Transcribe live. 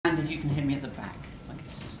you can hear me at the back. I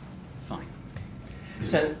guess it's fine. Okay.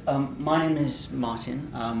 So my name is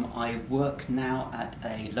Martin. I work now at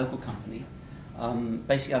a local company.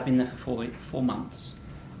 Basically, I've been there for 4 months,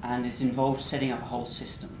 and it's involved setting up a whole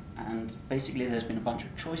system. And basically, there's been a bunch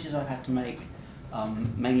of choices I've had to make,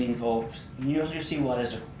 mainly involved. You'll see why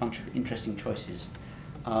there's a bunch of interesting choices.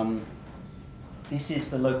 This is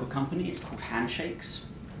the local company. It's called Handshakes.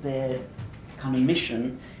 Their kind of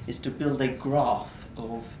mission is to build a graph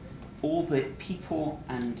of all the people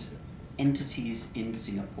and entities in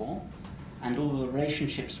Singapore and all the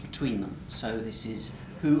relationships between them. So this is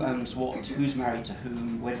who owns what, who's married to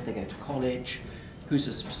whom, where did they go to college, who's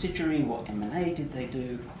a subsidiary, what M&A did they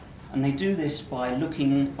do. And they do this by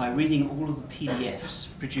reading all of the PDFs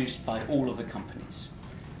produced by all of the companies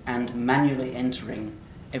and manually entering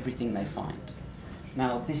everything they find.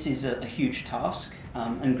 Now, this is a huge task,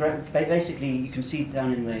 and basically you can see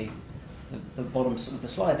down in the bottom of the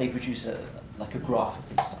slide, they produce like a graph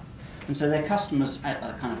of this stuff. And so their customers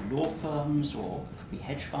are kind of law firms, or it could be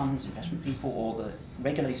hedge funds, investment people, or the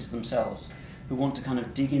regulators themselves who want to kind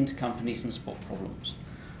of dig into companies and spot problems.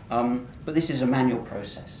 But this is a manual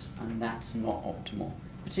process, and that's not optimal,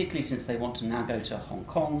 particularly since they want to now go to Hong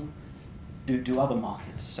Kong, do other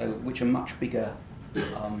markets, which are much bigger.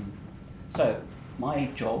 So my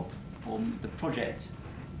job, or the project,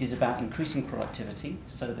 is about increasing productivity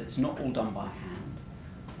so that it's not all done by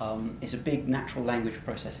hand. It's a big natural language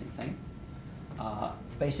processing thing.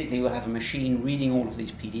 Basically, we'll have a machine reading all of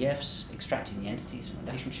these PDFs, extracting the entities and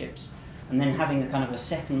relationships, and then having a kind of a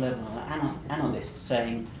second level analyst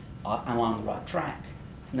saying, am I on the right track?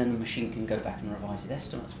 And then the machine can go back and revise its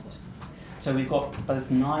estimates. So we've got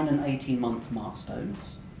both 9 and 18-month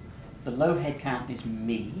milestones. The low head count is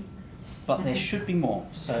me, but there should be more.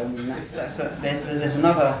 So I mean, there's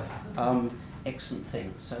another excellent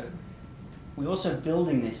thing. So we're also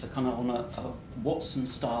building this kind of on a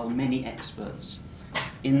Watson-style mini experts,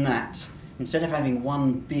 in that instead of having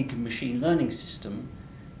one big machine learning system,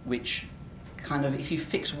 which kind of, if you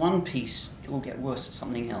fix one piece, it will get worse at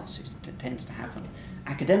something else. It tends to happen.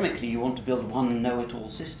 Academically, you want to build one know-it-all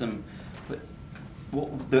system, but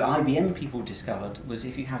what the IBM people discovered was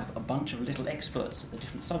if you have a bunch of little experts at the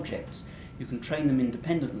different subjects, you can train them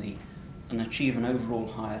independently and achieve an overall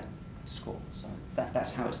higher score. So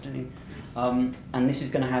that's how it's doing. And this is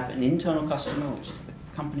going to have an internal customer, which is the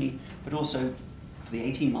company, but also for the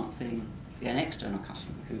 18-month thing, an external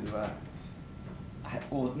customer who,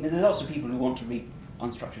 there are lots of people who want to read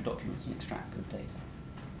unstructured documents and extract good data.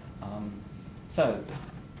 So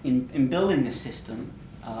in building this system,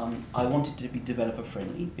 I wanted to be developer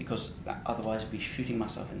friendly because otherwise I'd be shooting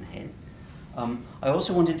myself in the head. I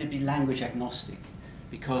also wanted to be language agnostic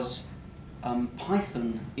because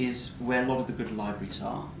Python is where a lot of the good libraries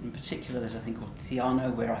are. In particular, there's a thing called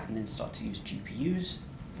Theano where I can then start to use GPUs,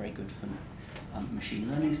 very good for machine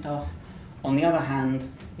learning stuff. On the other hand,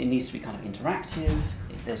 it needs to be kind of interactive.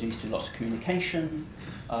 There needs to be lots of communication.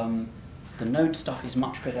 The Node stuff is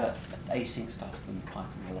much better at async stuff than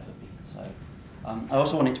Python will ever be. So I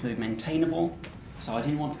also want it to be maintainable. So I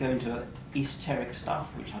didn't want to go into esoteric stuff,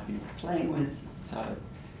 which I've been playing with. So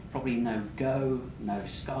probably no Go, no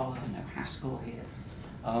Scala, no Haskell here.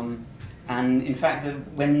 And in fact,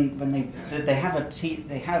 when they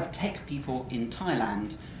have tech people in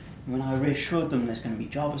Thailand. When I reassured them there's going to be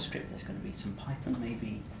JavaScript, there's going to be some Python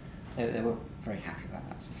maybe, they were very happy about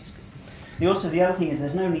that, so that's good. The other thing is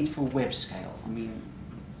there's no need for web scale. I mean,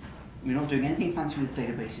 we're not doing anything fancy with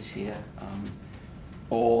databases here,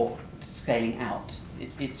 or scaling out.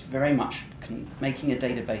 It's very much making a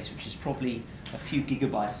database which is probably a few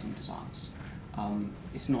gigabytes in size.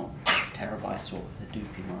 It's not terabytes or Hadoop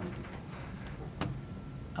or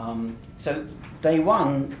anything. So day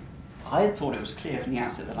one, I thought it was clear from the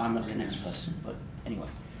outset that I'm a Linux person, but anyway.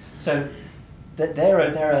 So they're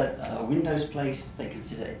a Windows place, they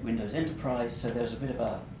consider it Windows Enterprise, so there's a bit of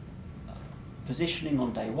a positioning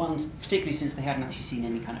on day one, particularly since they hadn't actually seen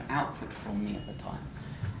any kind of output from me at the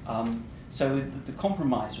time. So the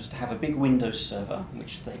compromise was to have a big Windows server,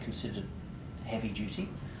 which they considered heavy duty,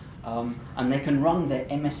 and they can run their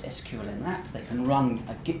MS SQL in that, they can run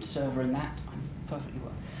a Git server in that, perfectly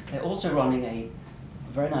well. They're also running a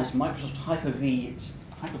very nice Microsoft Hyper-V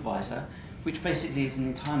hypervisor, which basically is an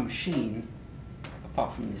entire machine,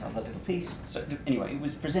 apart from this other little piece. So anyway, it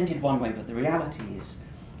was presented one way, but the reality is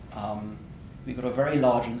we've got a very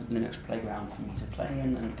large Linux playground for me to play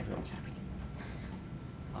in, and everyone's happy.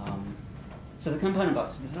 So the component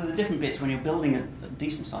blocks, so the different bits, when you're building a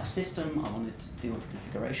decent-sized system, I wanted to deal with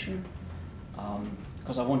configuration,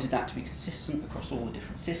 because I wanted that to be consistent across all the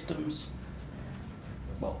different systems.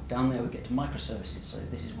 well, down there we get to microservices, so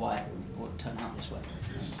this is why it will turn out this way.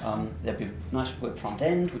 There'll be a nice web front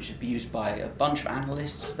end, which would be used by a bunch of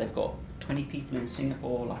analysts. They've got 20 people in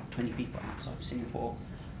Singapore, like 20 people outside of Singapore,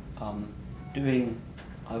 doing,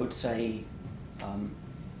 I would say,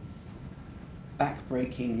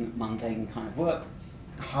 back-breaking, mundane kind of work,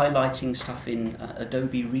 highlighting stuff in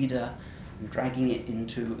Adobe Reader and dragging it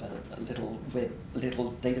into a little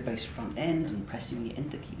database front end and pressing the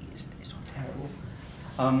enter key is not terrible.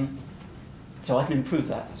 So I can improve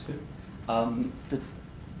that, that's good.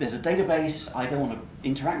 There's a database. I don't want to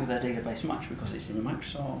interact with that database much because it's in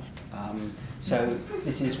Microsoft. So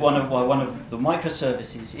this is one of the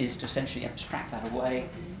microservices is to essentially abstract that away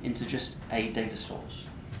into just a data source.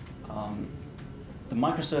 The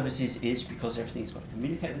microservices is because everything's got to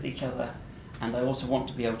communicate with each other, and I also want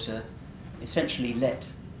to be able to essentially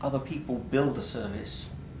let other people build a service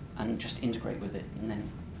and just integrate with it,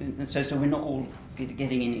 so we're not all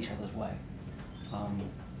getting in each other's way.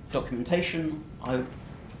 Documentation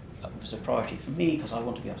was a priority for me because I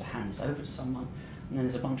want to be able to hand this over to someone, and then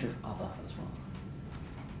there's a bunch of other as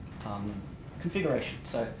well. Configuration.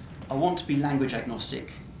 So I want to be language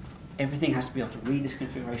agnostic. Everything has to be able to read this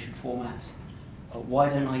configuration format. Why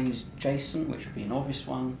don't I use JSON, which would be an obvious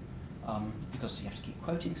one, because you have to keep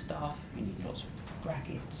quoting stuff, you need lots of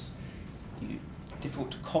brackets,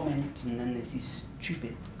 difficult to comment, and then there's these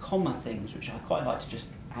stupid comma things, which I quite like to just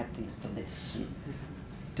add things to lists. And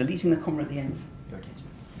deleting the comma at the end irritates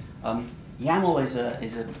me. YAML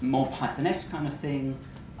is a more Python-esque kind of thing.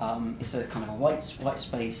 It's a kind of a white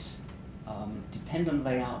space, dependent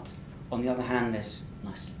layout. On the other hand, there's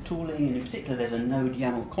nice tooling, and in particular there's a node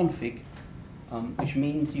YAML config, which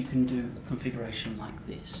means you can do a configuration like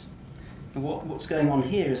this. And what's going on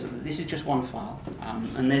here is that this is just one file,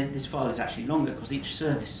 and this file is actually longer because each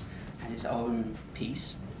service has its own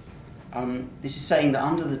piece. This is saying that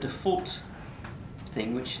under the default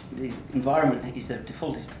thing, which the environment is the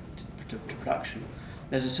default is to production,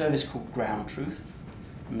 there's a service called ground truth,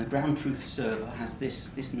 and the ground truth server has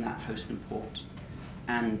this and that host and port,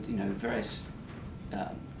 and various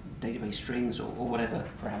database strings or whatever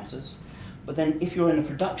parameters. But then if you're in a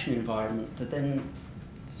production environment, then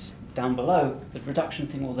down below, the production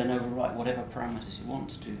thing will then overwrite whatever parameters you want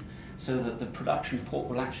to, so that the production port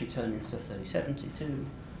will actually turn into 3072.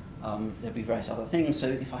 There'll be various other things. So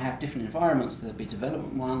if I have different environments, there'll be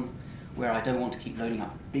development one, where I don't want to keep loading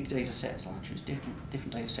up big data sets, I'll choose different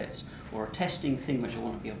data sets, or a testing thing which I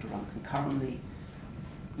want to be able to run concurrently.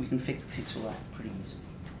 We can fix all that pretty easily.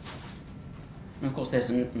 And of course there's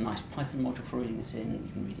a nice Python module for reading this in.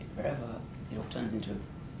 You can read it wherever. It all turns into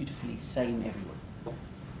beautifully same everywhere.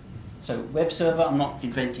 So web server, I'm not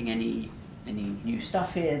inventing any new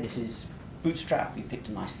stuff here. This is Bootstrap. We picked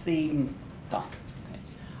a nice theme. Done.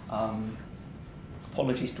 Okay.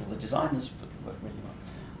 Apologies to all the designers, but it worked really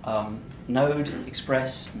well. Node,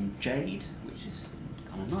 Express, and Jade, which is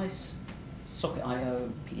kind of nice.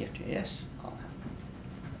 Socket.io, PDF.js.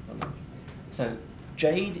 So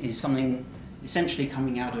Jade is something essentially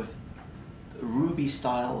coming out of the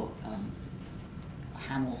Ruby-style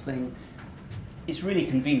Haml thing. It's really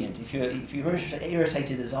convenient. If you're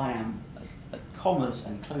irritated as I am at commas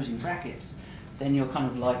and closing brackets, then you're kind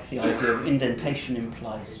of like the idea of indentation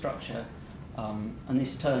implies structure, and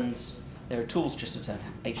this turns. There are tools just to turn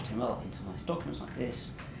HTML into nice documents like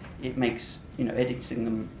this. It makes editing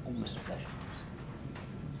them almost a pleasure.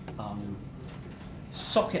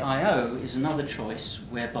 Socket.io is another choice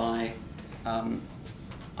whereby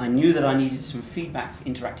I knew that I needed some feedback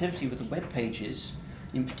interactivity with the web pages.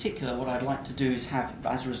 In particular, what I'd like to do is have,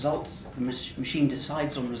 as results, the machine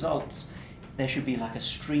decides on results, there should be like a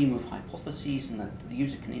stream of hypotheses and that the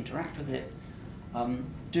user can interact with it.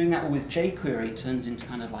 Doing that with jQuery turns into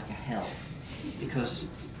kind of like a hell, because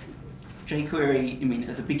jQuery,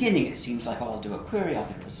 at the beginning it seems like, oh, I'll do a query, I'll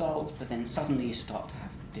get results, but then suddenly you start to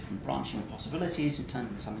have different branching possibilities, it turns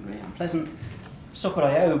into something really unpleasant.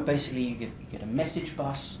 Socket.io, basically you get a message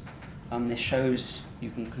bus. This shows you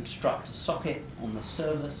can construct a socket on the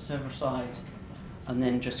server side, and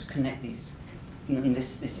then just connect these. And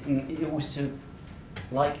it also,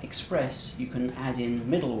 like Express, you can add in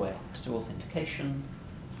middleware to do authentication.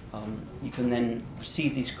 You can then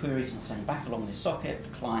receive these queries and send back along this socket. The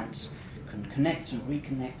clients can connect and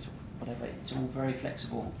reconnect, whatever. It's all very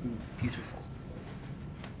flexible and beautiful.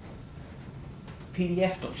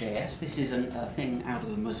 PDF.js, this is a thing out of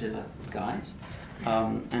the Mozilla guide,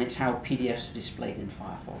 and it's how PDFs are displayed in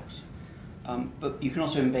Firefox. But you can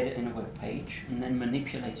also embed it in a web page and then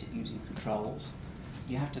manipulate it using controls.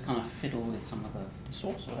 You have to kind of fiddle with some of the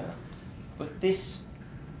source or whatever. But this,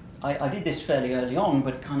 I did this fairly early on,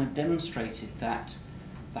 but kind of demonstrated that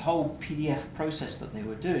the whole PDF process that they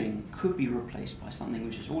were doing could be replaced by something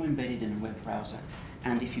which is all embedded in a web browser,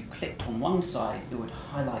 and if you clicked on one side, it would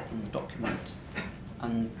highlight in the document,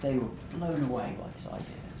 and they were blown away by this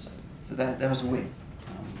idea. So that was a win.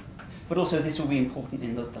 But also this will be important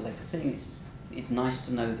in the later thing. It's nice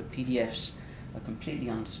to know that PDFs are completely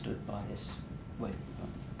understood by this web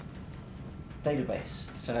database.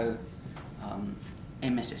 So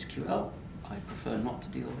MS SQL, I prefer not to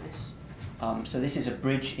deal with this. So this is a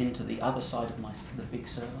bridge into the other side of the big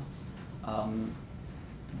server.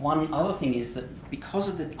 One other thing is that because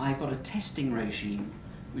of I've got a testing regime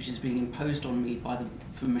which is being imposed on me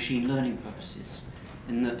for machine learning purposes,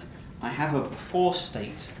 in that I have a before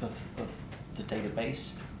state of the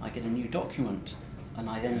database, I get a new document, and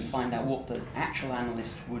I then find out what the actual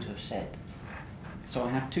analyst would have said. So I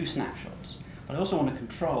have two snapshots. But I also want to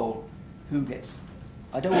control who gets.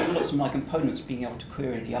 I don't want lots of my components being able to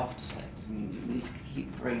query the after state. I mean, you need to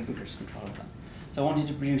keep very vigorous control of that. So I wanted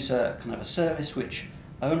to produce a kind of a service which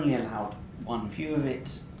only allowed one view of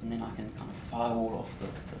it, and then I can kind of firewall off the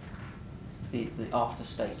after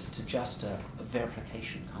states to just a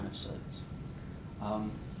verification kind of service.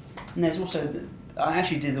 And there's also, I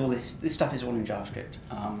actually did all this stuff is all in JavaScript,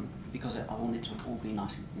 because I want it to all be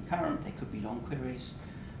nice and concurrent. They could be long queries.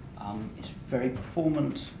 It's very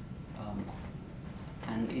performant,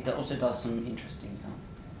 and it also does some interesting kind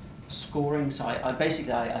of scoring. So I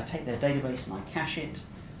basically take their database and I cache it,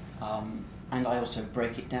 and I also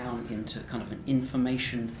break it down into kind of an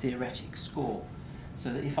information theoretic score. So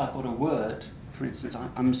that if I've got a word, for instance,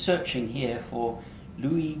 I'm searching here for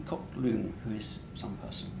Louis Coquelin, who is some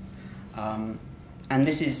person, and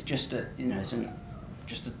this is just a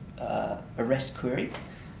REST query,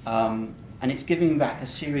 and it's giving me back a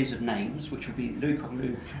series of names, which would be Louis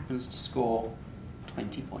Coquelin happens to score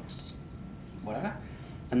 20 points, whatever,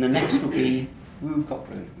 and the next would be Wu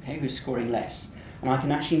Coquelin, okay, who's scoring less, and I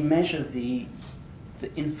can actually measure the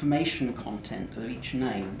information content of each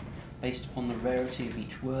name based upon the rarity of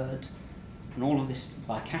each word, and all of this,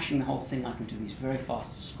 by caching the whole thing, I can do these very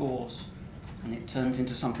fast scores, and it turns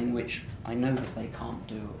into something which I know that they can't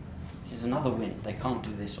do. This is another win. They can't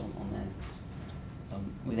do this on their,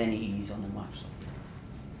 with any ease on their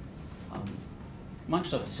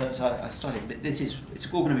Microsoft. So I started, but it's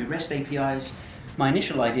all going to be REST APIs. My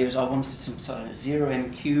initial idea was I wanted some sort of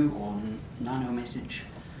 0MQ or nano message,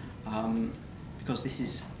 because this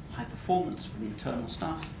is high performance for the internal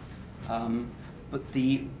stuff. But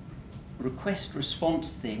the request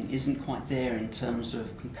response thing isn't quite there in terms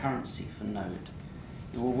of concurrency for Node.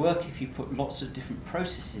 It will work if you put lots of different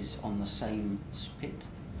processes on the same socket,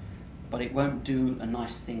 but it won't do a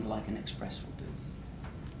nice thing like an Express will do.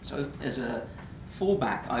 So as a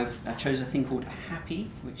fallback, I chose a thing called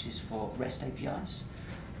Happy, which is for REST APIs.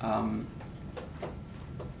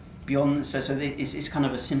 It's kind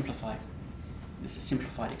of a simplified. It's a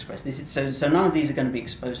simplified Express. So none of these are going to be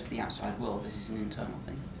exposed to the outside world. This is an internal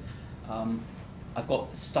thing. I've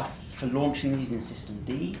got stuff for launching these in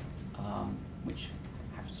systemd, which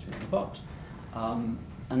happens to be in the box. And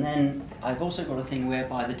then I've also got a thing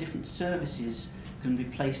whereby the different services can be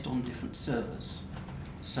placed on different servers.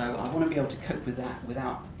 So I want to be able to cope with that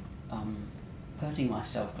without hurting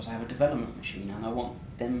myself, because I have a development machine and I want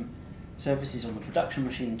them services on the production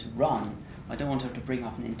machine to run. I don't want to have to bring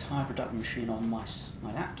up an entire production machine on my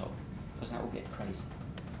laptop, because that will get crazy.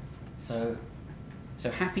 So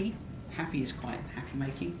Happy is quite happy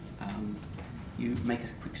making. You make a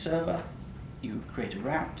quick server, you create a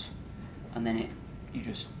route, and then you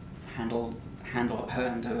just handle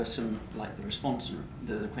some like the response and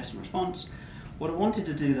the request and response. What I wanted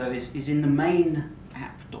to do though is in the main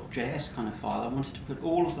app.js kind of file, I wanted to put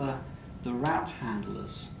all of the route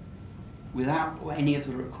handlers without any of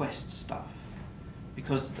the request stuff,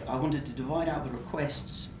 because I wanted to divide out the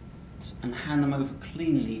requests and hand them over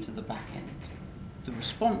cleanly to the back end. The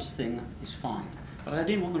response thing is fine, but I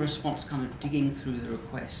didn't want the response kind of digging through the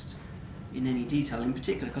request in any detail, in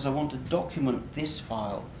particular because I want to document this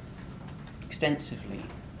file extensively.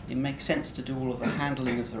 It makes sense to do all of the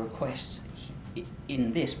handling of the request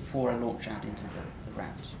in this before I launch out into the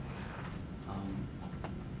routes.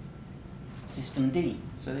 Systemd.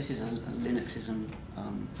 So this is a Linuxism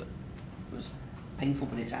that was painful,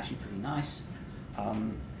 but it's actually pretty nice.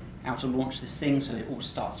 How to launch this thing so it all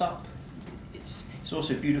starts up. It's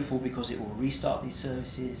also beautiful because it will restart these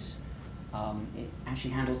services. It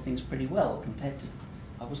actually handles things pretty well compared to,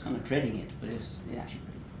 I was kind of dreading it, but it's actually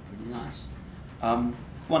pretty nice.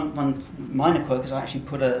 One minor quirk is I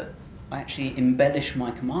actually embellish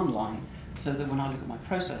my command line so that when I look at my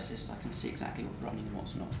process list, I can see exactly what's running and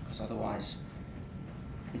what's not, because otherwise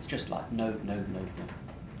it's just like node.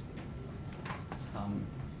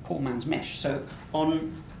 poor man's mesh. So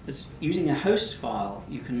using a host file,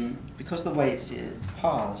 you can, because the way it's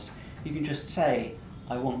parsed, you can just say,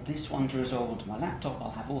 I want this one to resolve onto my laptop,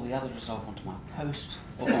 I'll have all the others resolve onto my host,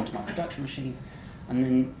 or onto my production machine, and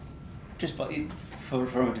then just for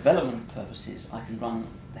development purposes, I can run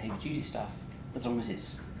the heavy duty stuff. As long as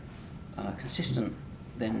it's consistent,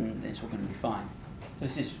 then it's all going to be fine. So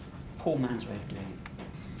this is poor man's way of doing it.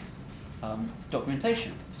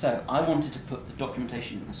 Documentation. So I wanted to put the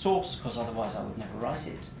documentation in the source, because otherwise I would never write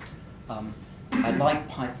it. I like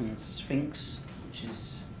Python's Sphinx, which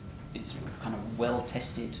is kind of well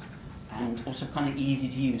tested and also kind of easy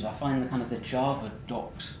to use. I find the Java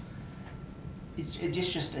docs, it's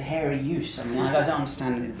just a hairy use. I mean, I don't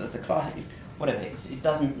understand the class, whatever. It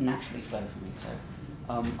doesn't naturally flow for me. So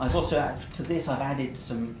I've also I've added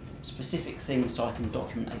some specific things so I can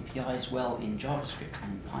document APIs well in JavaScript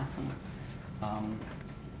and Python.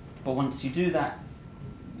 But once you do that,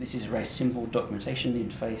 this is a very simple documentation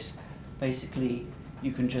interface. Basically,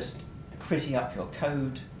 you can just pretty up your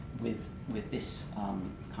code with this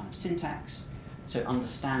kind of syntax, so it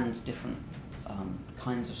understands different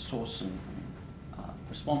kinds of source and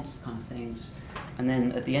response kind of things. And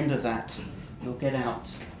then at the end of that, you'll get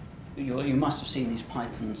out, you must have seen these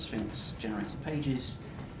Python Sphinx generated pages.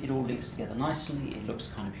 It all links together nicely, it looks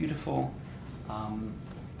kind of beautiful.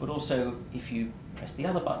 But also, if you press the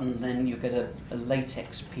other button, then you get a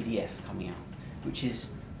latex PDF coming out, which is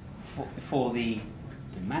for the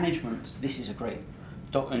management. This is a great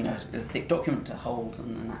a thick document to hold,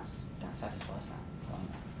 and that satisfies that.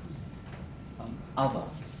 Other.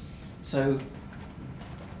 So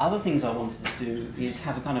other things I wanted to do is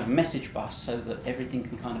have a kind of message bus so that everything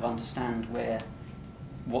can kind of understand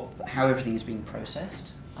how everything is being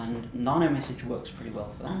processed. And Nano Message works pretty well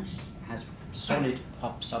for that. It has solid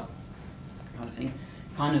pub sub kind of thing,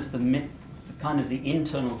 kind of the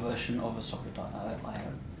internal version of a socket.io.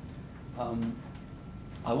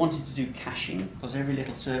 I wanted to do caching, because every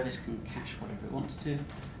little service can cache whatever it wants to,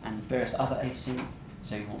 and various other async.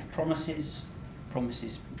 So you want promises.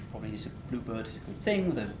 Promises probably is Bluebird is a good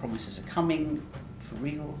thing. The promises are coming for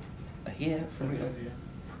real, are here for real.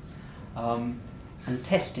 And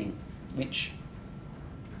testing, which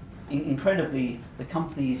incredibly the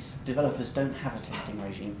company's developers don't have a testing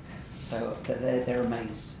regime, so they're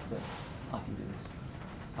amazed that I can do this.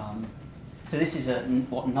 So this is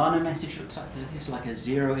what Nano Message looks like. This is like a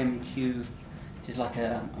 0MQ. It is like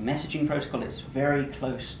a messaging protocol. It's very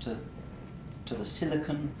close to the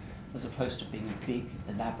silicon, as opposed to being a big,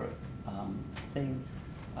 elaborate thing.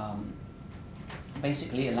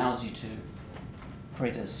 Basically allows you to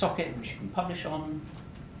create a socket which you can publish on,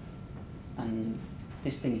 and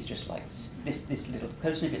this thing is just like this little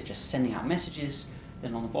code snippet is just sending out messages.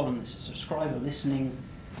 Then on the bottom there's a subscriber listening.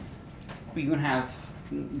 But you can have,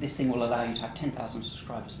 this thing will allow you to have 10,000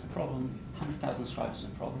 subscribers, no problem. 100,000 subscribers, no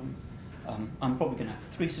problem. I'm probably going to have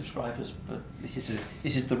 3 subscribers, but this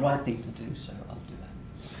is the right thing to do, so I'll do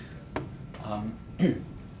that.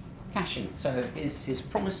 Caching. So here's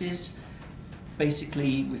promises,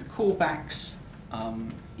 basically with callbacks.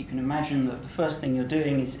 You can imagine that the first thing you're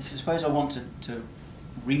doing is, suppose I want to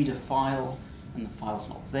read a file and the file's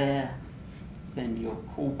not there, then your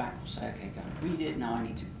callback will say, okay, go and read it. Now I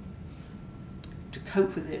need to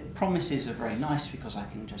cope with it. Promises are very nice because I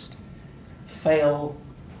can just fail,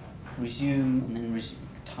 resume, and then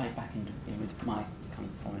tie back in with my kind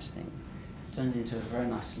of promise thing. It turns into a very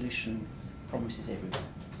nice solution. Promises everywhere.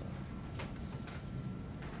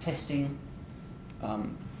 Testing,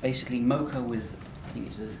 basically Mocha with, I think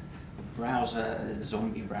it's a browser, a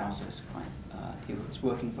zombie browser. It's quite, it's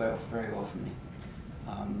working very, very well for me.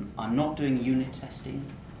 I'm not doing unit testing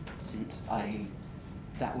since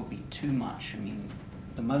that would be too much. I mean,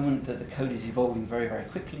 the moment that the code is evolving very, very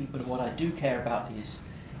quickly, but what I do care about is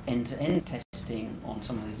end-to-end testing on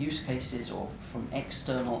some of the use cases or from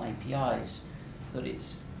external APIs, that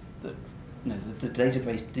the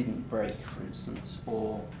database didn't break, for instance,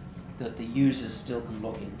 or that the users still can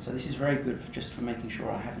log in. So this is very good for making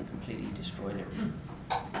sure I haven't completely destroyed everything.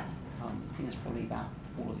 I think that's probably about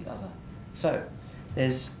all of the other. So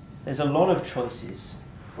there's a lot of choices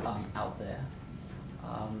out there,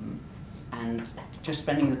 and just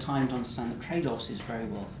spending the time to understand the trade-offs is very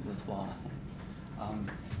worthwhile, I think.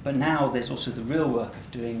 But now there's also the real work of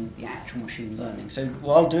doing the actual machine learning. So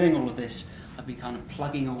while doing all of this, I've been kind of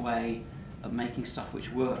plugging away at making stuff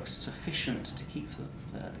which works sufficient to keep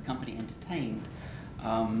the company entertained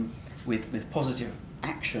with positive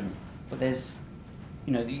action. But there's,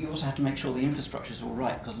 you also have to make sure the infrastructure is all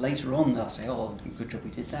right, because later on they'll say, oh, good job we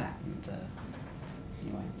did that. And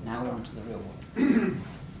anyway, now we're on to the real world.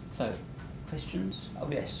 So questions? Oh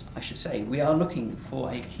yes, I should say, we are looking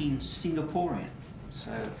for a keen Singaporean.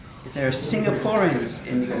 So if there are Singaporeans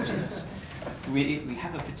in the audience, we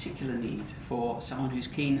have a particular need for someone who's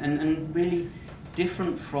keen and really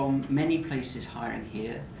different from many places hiring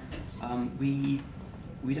here.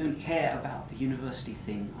 We don't care about the university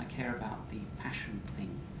thing, I care about the passion thing.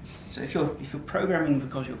 So if you're programming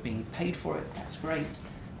because you're being paid for it, that's great.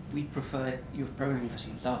 We prefer you're programming because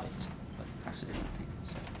you love it, but that's a different thing.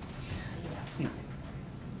 So, yeah.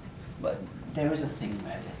 But there is a thing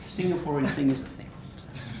there. The Singaporean thing is a thing. So.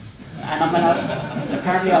 And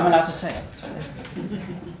apparently I'm allowed to say it. So,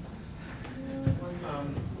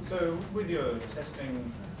 so with your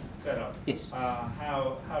testing setup, yes.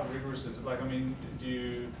 How rigorous is it? Like, I mean, do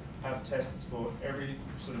you have tests for every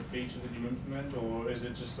sort of feature that you implement, or is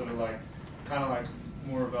it just sort of like, kind of like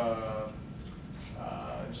more of a,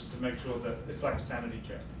 just to make sure that it's like a sanity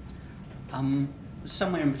check?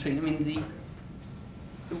 Somewhere in between. I mean,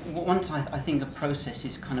 once I think a process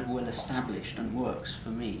is kind of well established and works for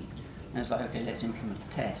me, and it's like, okay, let's implement a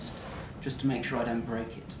test just to make sure I don't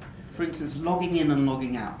break it. For instance, logging in and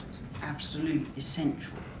logging out is absolutely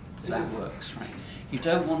essential that works, right? You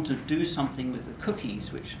don't want to do something with the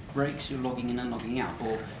cookies which breaks your logging in and logging out,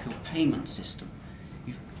 or your payment system.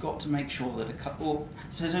 You've got to make sure that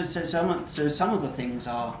so some of the things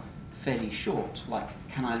are fairly short, like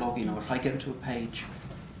can I log in, or if I go to a page,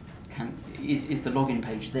 is the login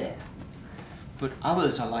page there? But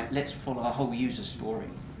others are like, let's follow a whole user story.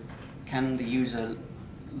 Can the user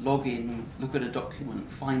log in, look at a document,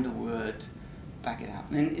 find a word, back it out?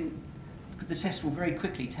 And the test will very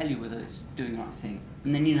quickly tell you whether it's doing the right thing.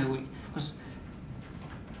 And then you know, because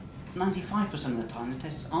 95% of the time the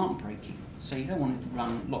tests aren't breaking, so you don't want to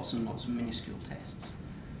run lots and lots of minuscule tests.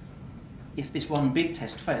 If this one big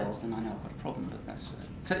test fails, then I know I've got a problem, but that's...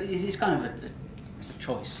 so it's kind of it's a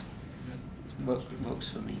choice. It works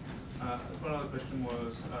for me. One other question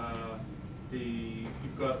was,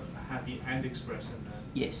 you've got Happy and Express in there.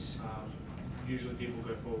 Yes. Usually people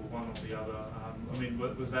go for one or the other. I mean,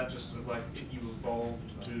 was that just sort of like you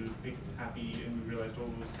evolved to pick Happy and we realized, oh,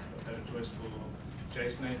 it was a better choice for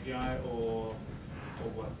JSON API, or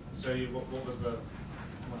what? So what was the...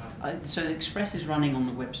 what happened? So Express is running on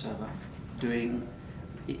the web server,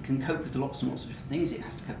 it can cope with lots and lots of different things. It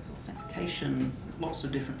has to cope with authentication, lots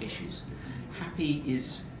of different issues. Happy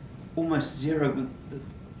is almost zero, but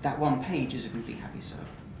that one page is a complete Happy server.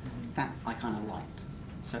 That I kind of liked.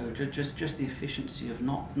 So just the efficiency of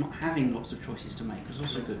not having lots of choices to make was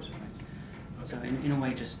also good. Right? So in a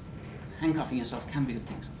way, just handcuffing yourself can be good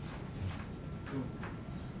things. Cool.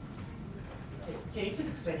 Can you please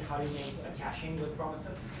explain how you make a caching with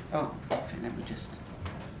promises? Oh, okay, let me just...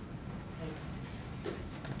 Thanks.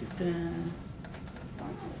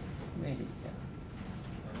 Where did it go?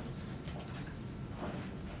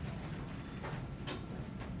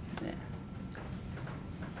 There.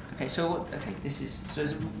 Okay, so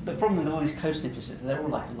the problem with all these code snippets is they're all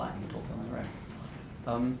like a lightning talk on their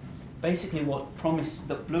own. Basically, what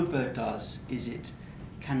that Bluebird does is it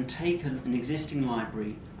can take an existing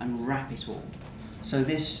library and wrap it all. So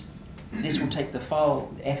this will take the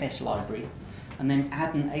file, the FS library, and then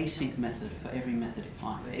add an async method for every method it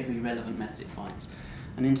finds, for every relevant method it finds.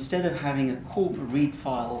 And instead of having a read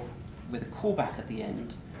file with a callback at the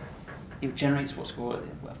end, it generates what's called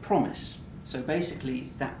a promise. So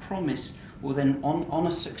basically, that promise will then, on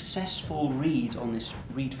a successful read on this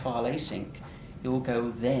read file async, it will go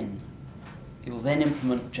then. It will then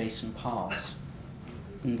implement JSON parse.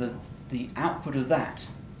 And the output of that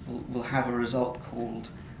will have a result called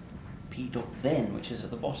p.then, which is at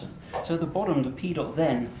the bottom. So at the bottom, the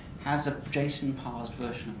p.then has a JSON parsed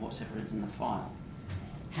version of whatever is in the file.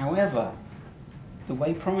 However, the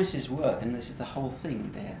way promises work, and this is the whole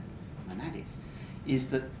thing, they're monadic, is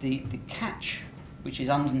that the catch, which is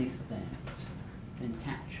underneath then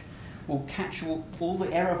catch all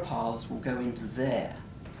the error paths will go into there.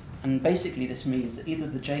 And basically this means that either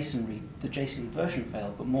the JSON version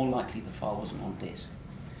failed, but more likely the file wasn't on disk.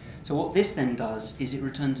 So what this then does is it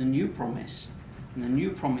returns a new promise, and the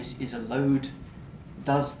new promise is a load, it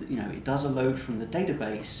does a load from the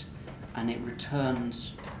database, and it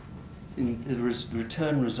returns, in the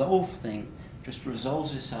return resolve thing, just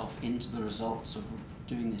resolves itself into the results of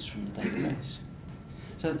doing this from the database.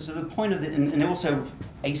 So the point of it, and it also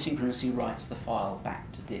asynchronously writes the file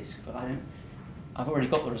back to disk, but I've already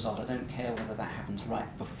got the result. I don't care whether that happens right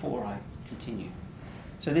before I continue.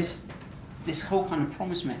 So this whole kind of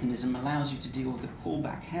promise mechanism allows you to deal with the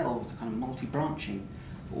callback hell, with the kind of multi-branching,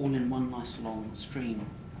 all in one nice long stream.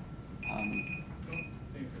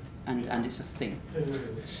 And it's a thing.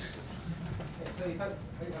 So if I'm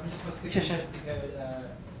just supposed to Sure, sure. the code,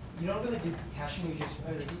 you don't really do caching. You just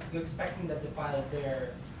you're expecting that the file is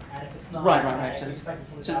there, and if it's not, Right. So you expect it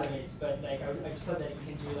from the so database. But like I just thought that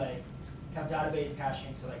you can do like kind of database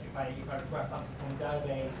caching. So like if I request something from the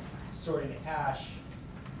database, store it in a cache.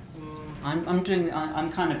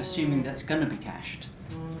 I'm kind of assuming that's going to be cached,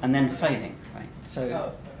 and then failing, right? So Oh,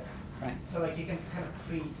 okay. right. So like you can kind of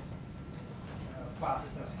treat file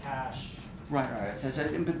system as cache. Right.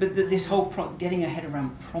 But this whole getting a head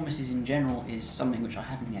around promises in general is something which I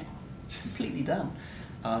haven't yet completely done.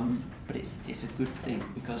 But it's a good thing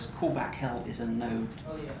because callback hell is a node,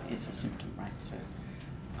 is a symptom, right? So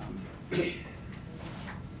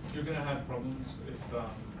you're going to have problems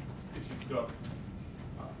if you've got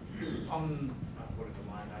on whatever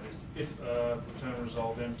line that is. If a return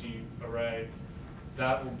resolve empty array,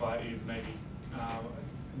 that will bite you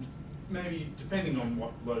maybe depending on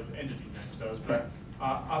what load entity names does. But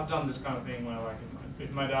I've done this kind of thing where like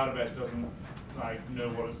if my database doesn't like know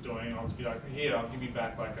what it's doing, I'll just be like, here, I'll give you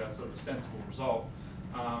back like a sort of sensible result.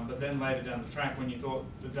 But then later down the track, when you thought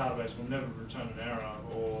the database will never return an error,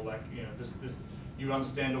 or like this you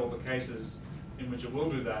understand all the cases in which it will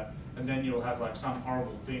do that, and then you'll have like some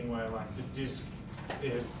horrible thing where like the disk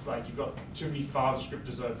is like you've got too many file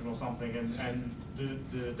descriptors open or something, and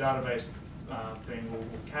the database thing will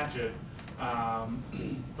catch it,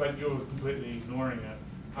 but you're completely ignoring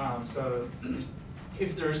it. So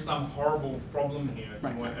if there is some horrible problem here,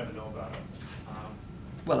 you won't ever know about it.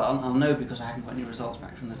 well, I'll know because I haven't got any results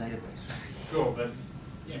back from the database. Sure, but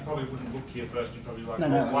you probably wouldn't look here first. You'd probably like,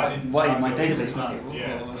 why did my database not not?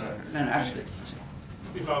 Yeah, No, absolutely.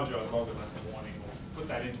 If I was you, I'd log it as a warning or put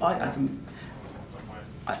that into I can. some way.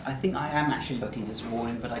 I think I am actually looking at this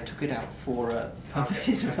warning, but I took it out for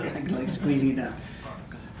purposes of like squeezing it down.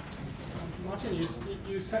 Martin,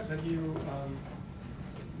 you said that you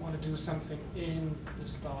want to do something in the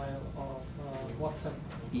style of Watson.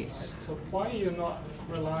 Yes. Right? So why are you not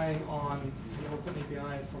relying on the open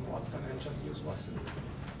API from Watson and just use Watson?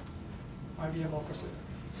 IBM offers it.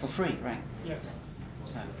 For free, right? Yes.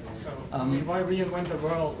 So, So why reinvent the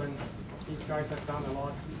world when these guys have done a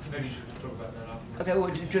lot? Maybe you should talk about that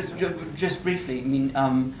afterwards. okay, well, just briefly, I mean,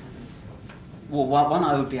 well, one,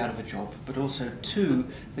 I would be out of a job, but also two,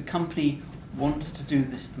 the company wants to do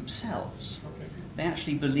this themselves. Okay. They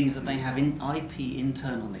actually believe that they have IP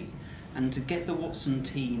internally, and to get the Watson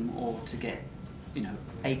team or to get,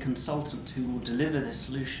 a consultant who will deliver the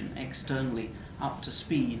solution externally up to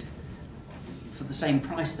speed for the same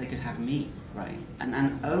price they could have me, right,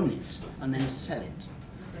 and own it and then sell it.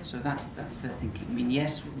 So that's their thinking. I mean,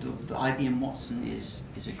 yes, the IBM Watson is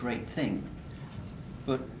a great thing,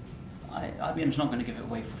 but IBM's not going to give it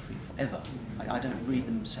away for free forever. I don't read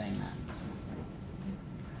them saying that. So.